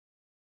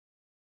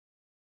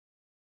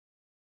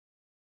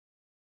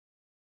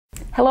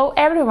Hello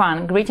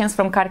everyone, greetings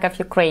from Kharkov,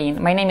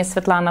 Ukraine. My name is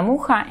Svetlana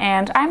Mukha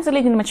and I'm the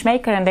leading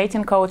matchmaker and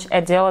dating coach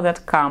at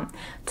Dialo.com.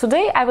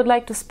 Today I would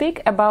like to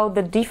speak about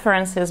the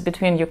differences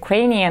between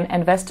Ukrainian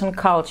and Western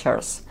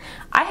cultures.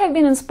 I have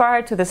been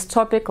inspired to this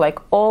topic like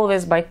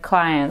always by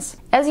clients.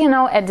 As you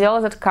know, at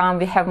Dialo.com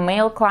we have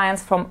male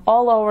clients from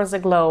all over the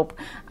globe.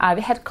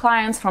 We had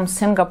clients from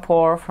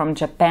Singapore, from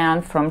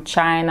Japan, from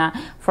China,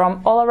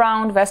 from all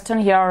around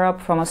Western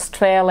Europe, from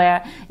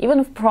Australia,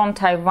 even from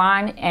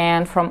Taiwan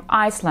and from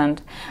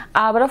Iceland.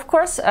 But of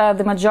course,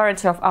 the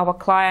majority of our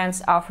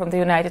clients are from the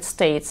United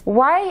States.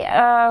 Why?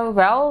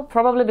 Well,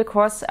 probably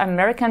because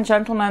American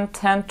gentlemen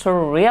tend to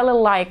really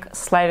like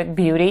Slavic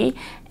beauty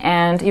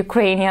and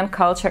Ukrainian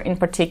culture in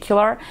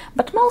particular,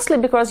 but mostly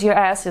because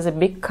US is a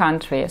big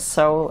country,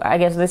 so I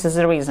guess this is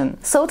the reason.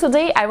 So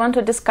today I want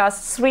to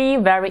discuss three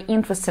very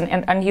interesting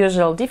and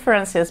unusual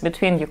differences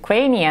between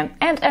Ukrainian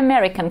and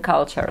American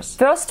cultures.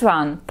 First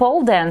one,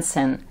 pole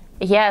dancing.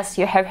 Yes,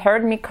 you have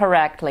heard me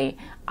correctly.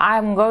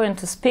 I'm going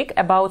to speak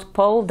about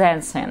pole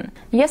dancing.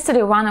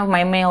 Yesterday, one of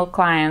my male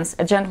clients,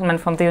 a gentleman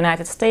from the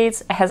United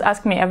States, has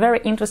asked me a very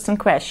interesting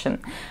question.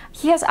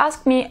 He has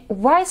asked me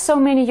why so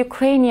many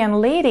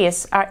Ukrainian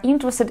ladies are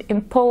interested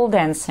in pole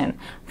dancing.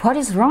 What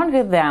is wrong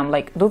with them?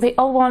 Like, do they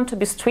all want to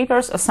be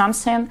strippers or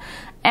something?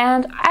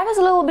 And I was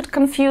a little bit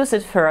confused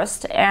at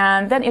first,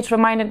 and then it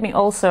reminded me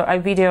also a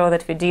video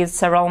that we did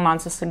several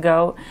months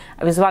ago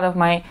with one of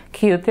my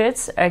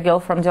cupids, a girl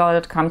from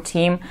Dialo.com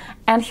team,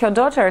 and her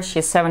daughter,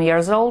 she's 7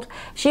 years old,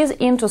 she's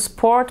into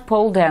sport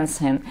pole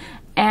dancing.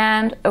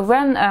 And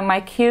when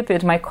my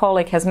cupid, my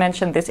colleague, has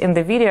mentioned this in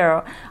the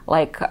video,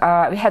 like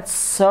we had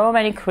so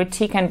many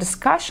critique and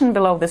discussion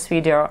below this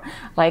video.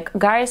 Like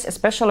guys,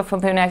 especially from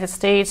the United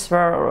States,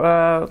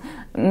 were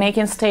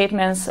making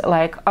statements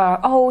like,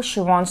 oh, she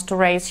wants to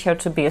raise her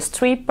to be a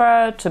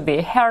stripper, to be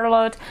a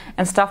harlot,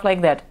 and stuff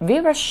like that. We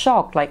were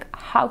shocked, like,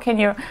 how can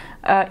you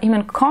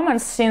even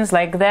comment things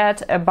like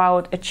that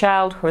about a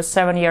child who is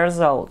 7 years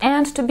old?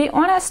 And to be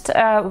honest,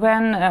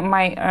 when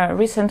my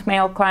recent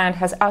male client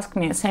has asked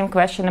me the same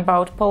question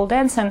about pole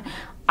dancing,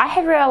 I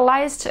have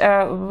realized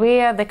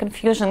where the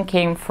confusion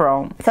came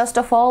from. First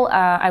of all,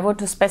 I want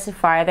to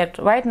specify that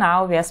right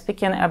now we are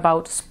speaking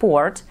about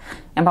sport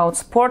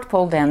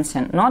pole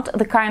dancing, not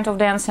the kind of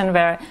dancing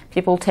where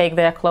people take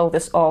their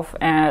clothes off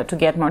to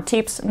get more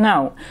tips.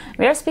 No,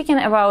 we are speaking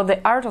about the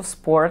art of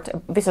sport.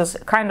 This is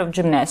kind of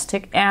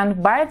gymnastic,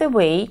 and by the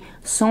way,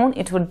 soon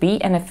it would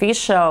be an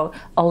official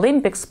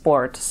Olympic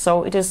sport,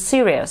 so it is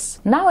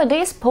serious.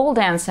 Nowadays, pole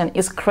dancing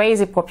is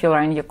crazy popular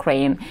in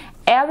Ukraine.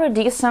 Every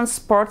decent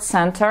sports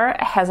center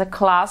has a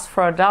class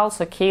for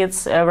adults or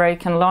kids where you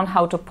can learn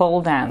how to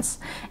pole dance.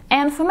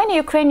 And for many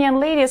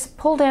Ukrainian ladies,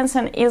 pole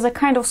dancing is a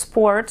kind of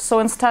sport, so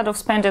instead of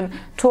spending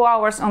 2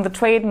 hours on the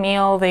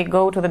treadmill, they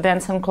go to the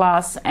dancing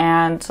class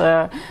and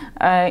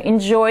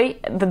enjoy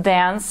the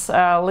dance,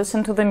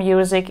 listen to the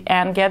music,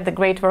 and get the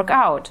great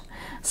workout.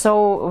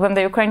 So when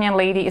the Ukrainian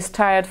lady is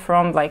tired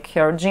from like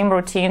her gym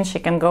routine, she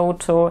can go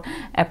to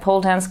a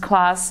pole dance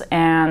class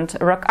and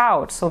work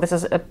out. So this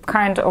is a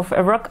kind of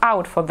a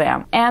workout for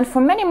them. And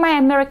for many of my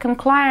American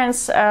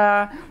clients,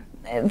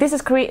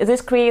 this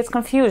creates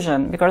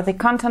confusion because they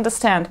can't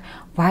understand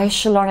why is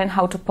she learning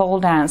how to pole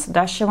dance.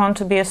 Does she want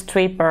to be a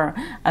stripper?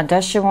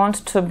 Does she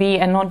want to be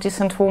a not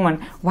decent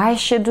woman? Why is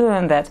she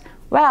doing that?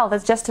 Well,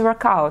 that's just a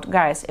workout,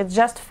 guys. It's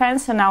just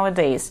fancy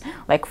nowadays.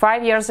 Like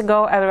 5 years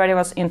ago, everybody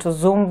was into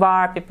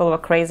Zumba. People were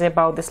crazy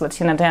about this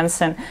Latina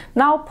dancing.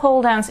 Now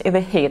pole dance is a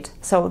hit.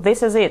 So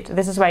this is it.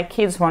 This is why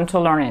kids want to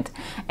learn it.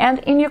 And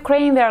in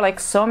Ukraine, there are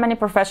like so many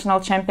professional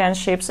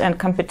championships and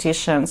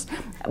competitions.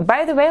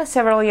 By the way,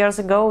 several years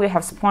ago, we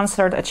have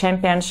sponsored a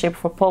championship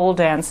for pole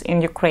dance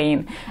in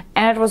Ukraine.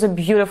 And it was a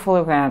beautiful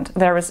event.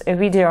 There is a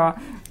video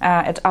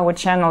at our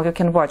channel, you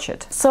can watch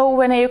it. So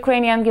when a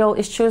Ukrainian girl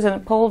is choosing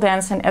pole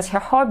dancing as her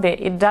hobby,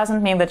 it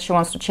doesn't mean that she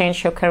wants to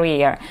change her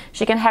career.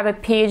 She can have a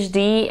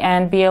PhD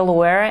and be a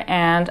lawyer,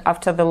 and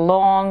after the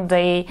long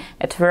day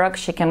at work,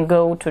 she can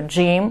go to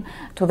gym,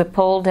 to the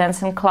pole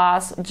dancing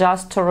class,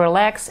 just to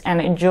relax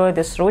and enjoy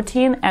this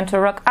routine and to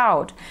work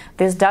out.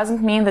 This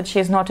doesn't mean that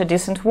she is not a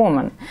decent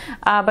woman.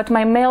 But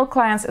my male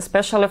clients,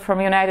 especially from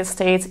the United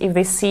States, if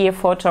they see a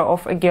photo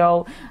of a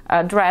girl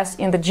dressed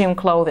in the gym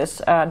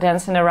clothes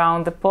dancing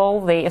around the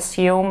pole, they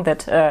assume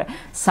that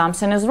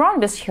something is wrong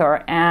with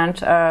her. And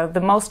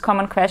the most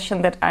common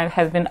question that I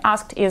have been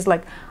asked is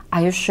like,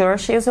 are you sure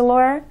she is a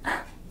lawyer?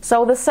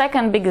 So the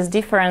second biggest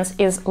difference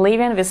is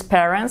living with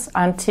parents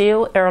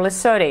until early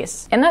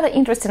 30s. Another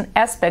interesting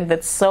aspect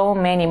that so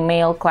many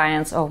male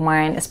clients of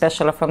mine,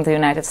 especially from the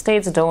United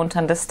States, don't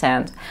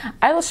understand.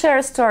 I will share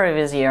a story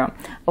with you.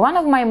 One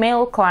of my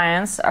male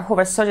clients, who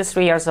was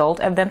 33 years old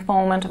at that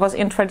moment, was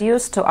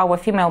introduced to our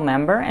female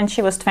member, and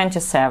she was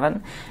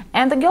 27.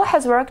 And the girl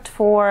has worked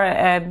for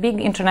a big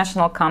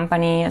international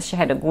company. She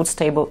had a good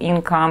stable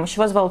income. She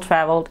was well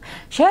traveled.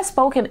 She has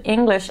spoken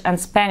English and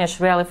Spanish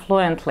really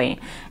fluently.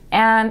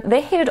 And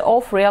they hit it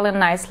off really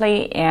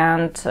nicely,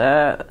 and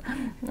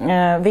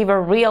they were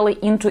really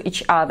into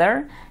each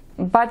other.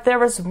 But there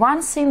was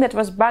one thing that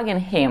was bugging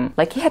him.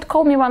 Like, he had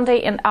called me one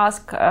day and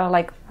asked,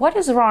 like, what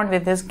is wrong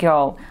with this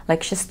girl?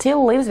 Like, she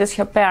still lives with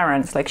her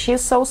parents. Like, she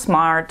is so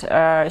smart.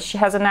 She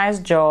has a nice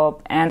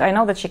job. And I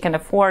know that she can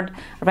afford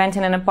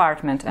renting an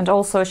apartment. And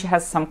also she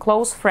has some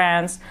close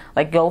friends,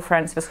 like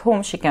girlfriends with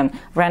whom she can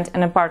rent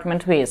an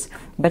apartment with.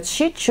 But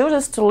she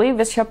chooses to live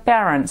with her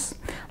parents.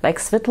 Like,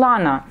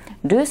 Svetlana,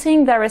 do you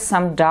think there is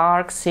some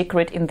dark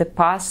secret in the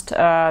past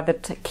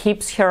that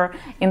keeps her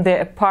in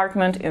the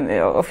apartment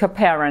of her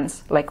parents?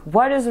 Like,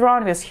 what is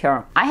wrong with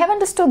her? I have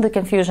understood the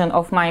confusion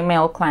of my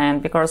male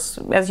client because,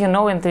 as you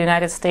know, in the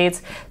United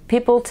States,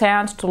 people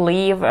tend to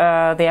leave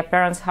their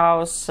parents'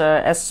 house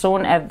as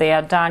soon as they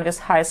are done with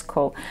high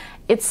school.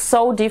 It's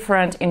so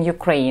different in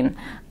Ukraine.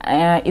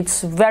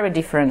 It's very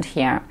different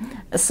here.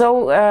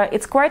 So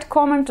it's quite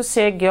common to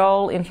see a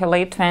girl in her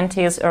late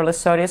 20s, early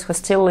 30s who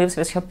still lives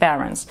with her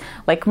parents.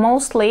 Like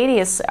most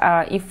ladies,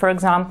 if, for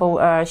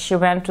example, she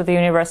went to the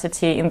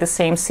university in the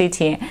same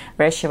city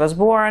where she was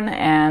born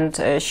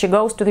and she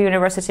goes to the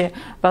university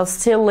while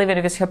still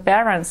living with her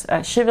parents,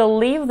 she will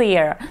live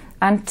there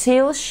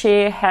until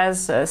she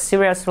has a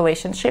serious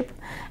relationship,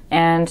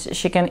 and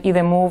she can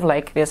either move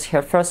like with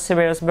her first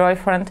serious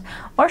boyfriend,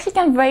 or she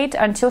can wait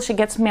until she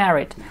gets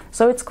married.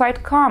 So it's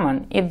quite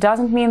common. It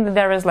doesn't mean that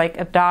there is like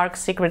a dark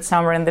secret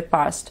somewhere in the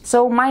past.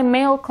 So my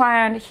male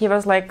client, he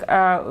was like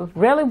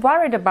really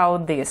worried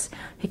about this.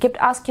 He kept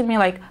asking me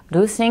like, do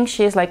you think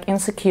she's like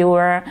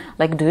insecure?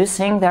 Like, do you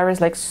think there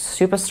is like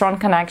super strong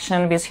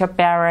connection with her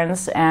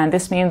parents, and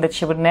this means that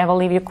she would never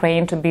leave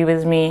Ukraine to be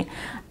with me?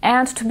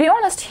 And to be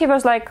honest, he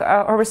was like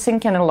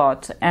overthinking a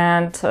lot.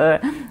 And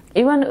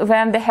even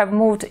when they have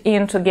moved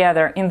in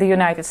together in the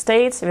United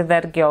States with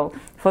that girl,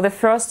 for the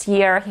first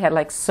year he had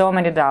like so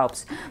many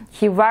doubts.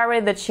 He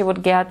worried that she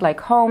would get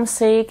like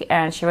homesick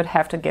and she would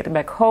have to get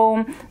back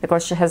home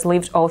because she has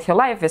lived all her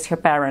life with her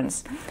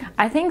parents.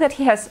 I think that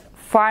he has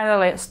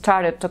finally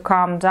started to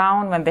calm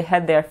down when they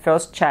had their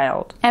first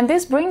child. And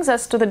this brings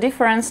us to the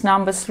difference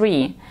number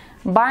 3.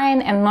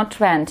 Buying and not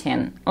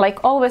renting.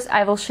 Like always,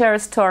 I will share a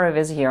story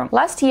with you.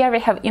 Last year we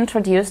have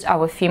introduced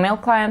our female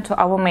client to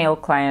our male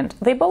client.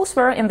 They both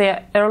were in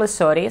their early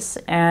 30s,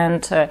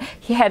 and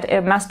he had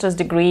a master's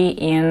degree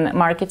in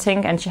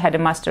marketing and she had a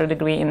master's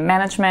degree in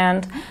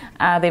management.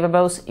 They were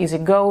both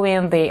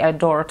easygoing, they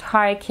adored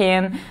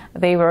hiking,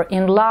 they were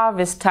in love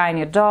with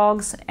tiny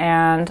dogs,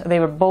 and they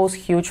were both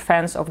huge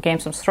fans of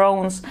Games of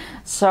Thrones,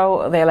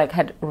 so they like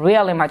had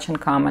really much in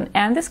common.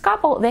 And this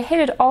couple, they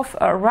hit it off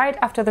right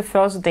after the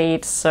first date.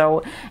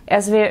 So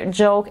as we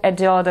joke at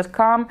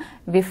Dealer.com,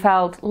 we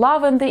felt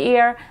love in the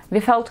air,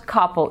 we felt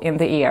couple in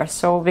the air,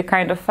 so we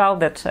kind of felt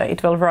that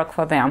it will work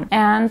for them.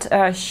 And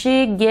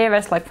she gave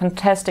us like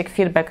fantastic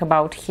feedback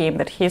about him,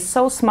 that he's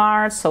so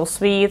smart, so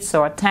sweet,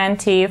 so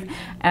attentive,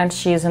 and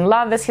she's in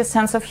love with his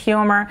sense of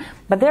humor.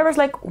 But there was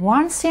like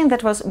one thing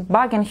that was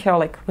bugging her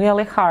like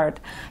really hard.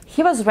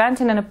 He was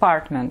renting an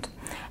apartment,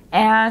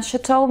 and she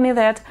told me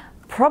that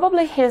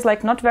probably he's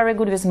like not very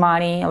good with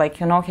money, like,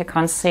 you know, he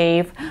can't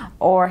save,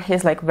 or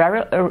he's like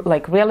very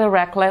really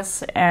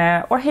reckless,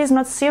 or he's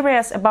not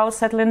serious about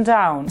settling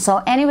down.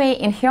 So anyway,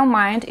 in her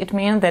mind it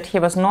means that he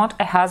was not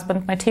a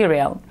husband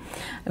material.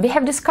 We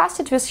have discussed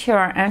it with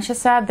her, and she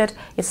said that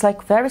it's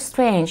like very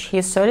strange.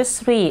 He's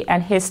 33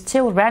 and he's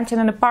still renting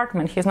an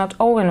apartment, he's not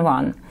owning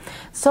one.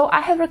 So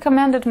I have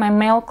recommended my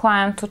male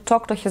client to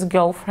talk to his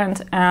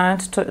girlfriend and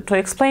to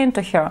explain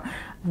to her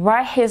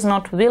why he's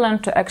not willing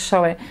to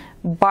actually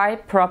buy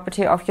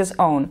property of his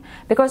own.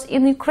 Because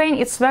in Ukraine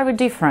it's very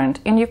different.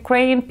 In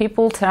Ukraine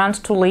people tend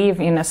to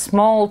live in a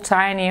small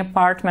tiny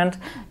apartment,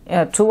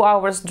 2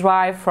 hours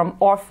drive from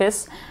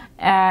office,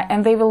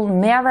 and they will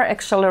never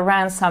actually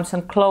rent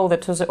something closer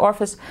to the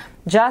office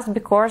just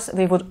because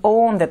they would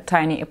own that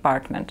tiny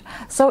apartment.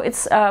 So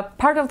it's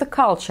part of the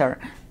culture.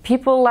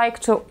 People like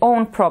to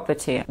own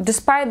property,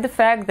 despite the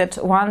fact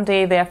that one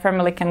day their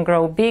family can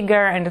grow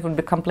bigger and it would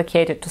be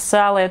complicated to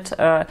sell it,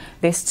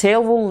 they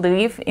still will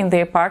live in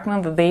the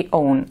apartment that they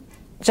own.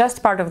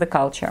 Just part of the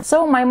culture.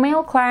 So my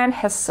male client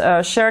has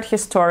shared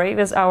his story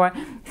with our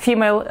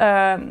female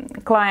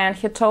client.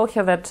 He told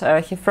her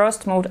that he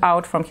first moved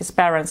out from his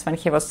parents when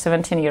he was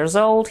 17 years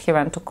old. He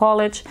went to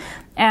college,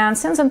 and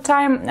since that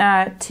time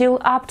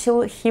up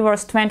till he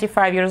was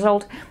 25 years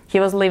old, he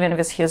was living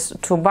with his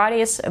 2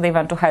 buddies. They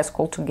went to high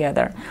school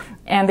together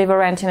and they were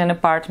renting an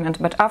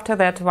apartment. But after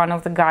that, one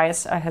of the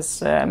guys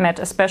has met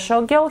a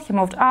special girl. He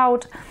moved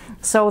out,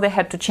 so they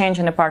had to change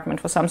an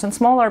apartment for something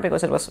smaller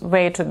because it was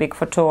way too big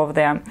for 2 of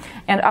them.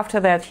 And after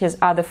that, his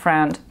other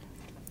friend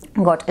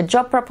got a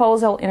job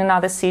proposal in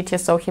another city,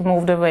 so he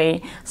moved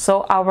away.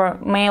 So our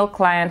male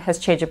client has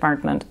changed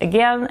apartment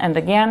again and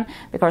again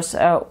because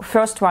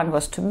first one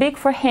was too big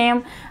for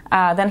him,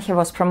 then he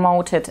was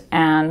promoted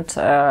and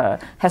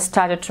has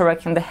started to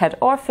work in the head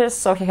office,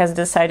 so he has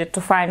decided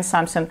to find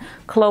something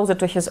closer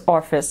to his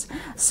office.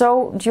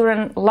 So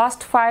during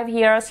last 5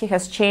 years he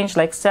has changed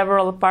like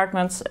several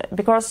apartments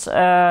because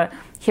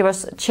he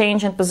was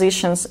changing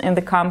positions in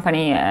the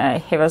company,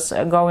 he was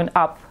going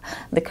up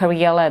the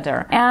career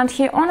ladder. And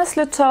he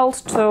honestly told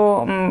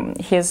to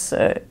his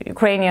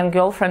Ukrainian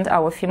girlfriend,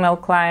 our female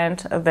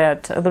client,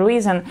 that the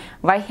reason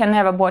why he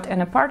never bought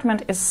an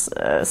apartment is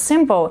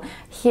simple.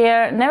 He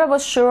never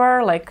was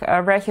sure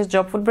where his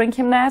job would bring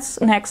him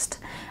next.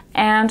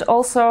 And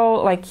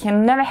also, he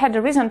never had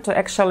a reason to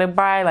actually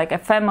buy a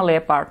family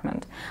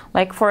apartment.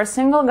 For a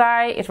single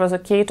guy, it was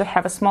okay to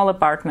have a small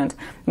apartment.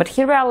 But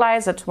he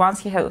realized that once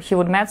he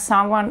would meet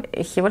someone,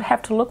 he would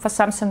have to look for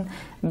something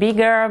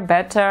bigger,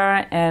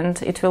 better, and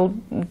it will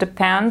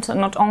depend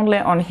not only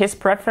on his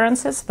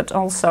preferences, but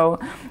also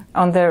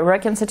on the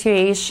working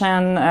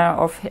situation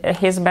of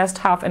his best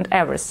half and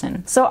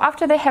everything. So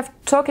after they have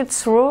talked it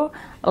through,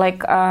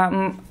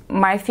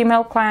 my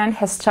female client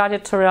has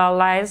started to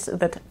realize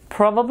that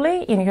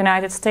probably in the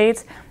United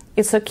States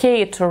it's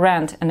okay to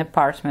rent an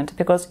apartment,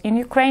 because in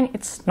Ukraine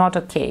it's not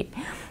okay.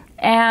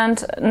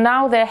 And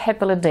now they're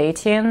happily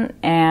dating,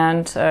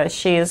 and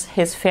she is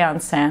his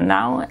fiancée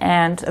now,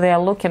 and they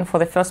are looking for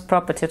the first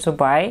property to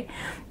buy,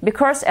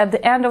 because at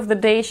the end of the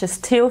day she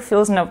still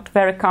feels not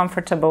very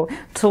comfortable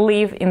to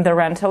live in the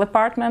rental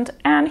apartment,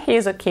 and he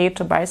is okay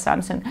to buy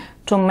something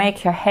to make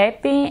her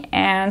happy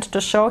and to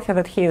show her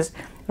that he is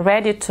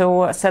ready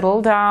to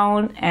settle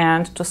down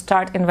and to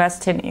start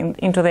investing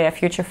into their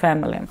future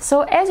family.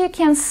 So as you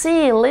can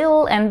see,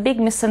 little and big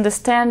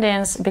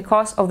misunderstandings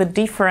because of the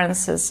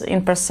differences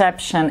in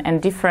perception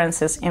and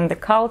differences in the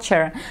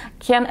culture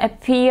can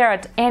appear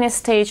at any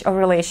stage of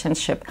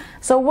relationship.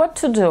 So what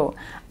to do?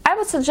 I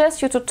would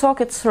suggest you to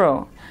talk it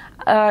through.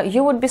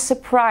 You would be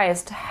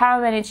surprised how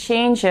many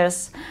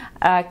changes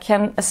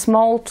can a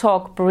small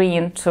talk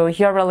bring to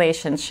your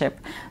relationship.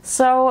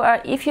 So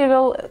if you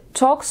will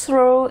talk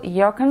through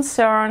your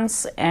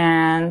concerns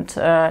and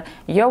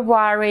your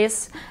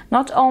worries,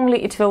 not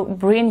only it will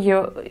bring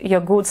you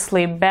your good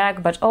sleep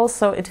back, but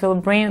also it will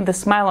bring the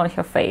smile on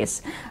your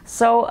face.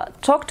 So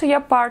talk to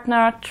your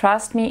partner,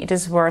 trust me, it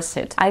is worth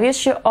it. I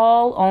wish you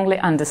all only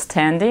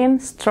understanding,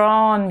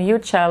 strong,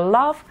 mutual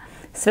love.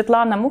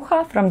 Svetlana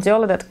Mukha from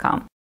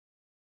Diolo.com.